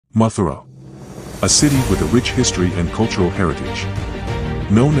Mathura, a city with a rich history and cultural heritage.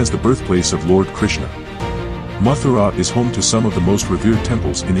 Known as the birthplace of Lord Krishna, Mathura is home to some of the most revered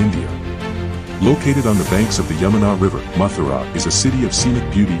temples in India. Located on the banks of the Yamuna River, Mathura is a city of scenic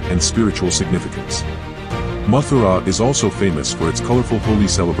beauty and spiritual significance. Mathura is also famous for its colorful Holi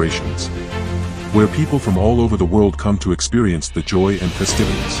celebrations, where people from all over the world come to experience the joy and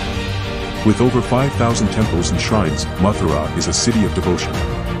festivities. With over 5,000 temples and shrines, Mathura is a city of devotion,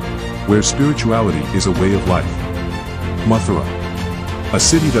 where spirituality is a way of life. Mathura, a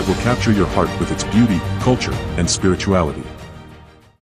city that will capture your heart with its beauty, culture, and spirituality.